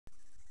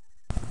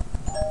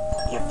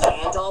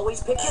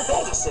always pick your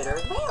babysitter.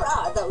 Where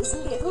are those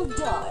little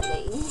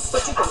darlings?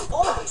 But you can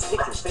always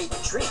pick your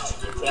favorite treat.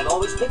 You can't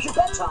always pick your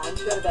bedtime.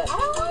 Go to bed. I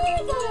don't want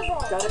to go to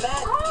bed. Go to bed.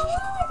 I don't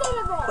want to go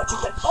to bed. But you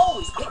can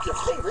always pick your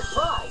favorite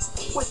prize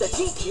with the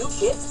DQ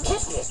Kids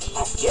Picnic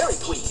at Dairy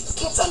Queen.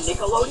 It's a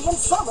Nickelodeon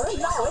summer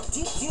now at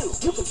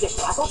DQ. You can pick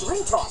Raffles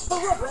Ring Toss, the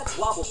Rugrats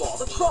Wobble Ball,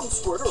 the Crumb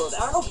Squirter, or the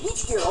Arnold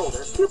Beach Gear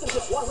Holder. You can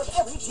pick one with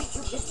every DQ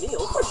Kids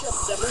meal for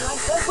just 79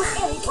 cents with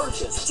any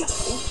purchase. Just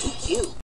think DQ.